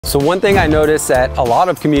So one thing I notice at a lot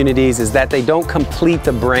of communities is that they don't complete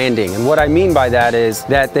the branding. And what I mean by that is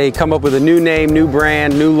that they come up with a new name, new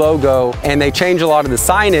brand, new logo, and they change a lot of the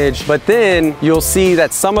signage, but then you'll see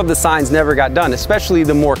that some of the signs never got done, especially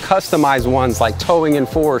the more customized ones like towing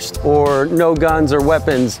enforced or no guns or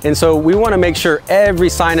weapons. And so we want to make sure every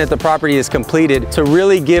sign at the property is completed to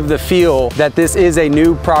really give the feel that this is a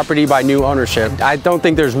new property by new ownership. I don't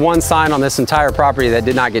think there's one sign on this entire property that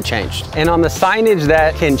did not get changed. And on the signage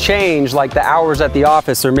that can change, like the hours at the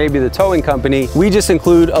office or maybe the towing company, we just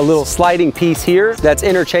include a little sliding piece here that's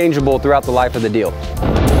interchangeable throughout the life of the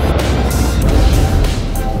deal.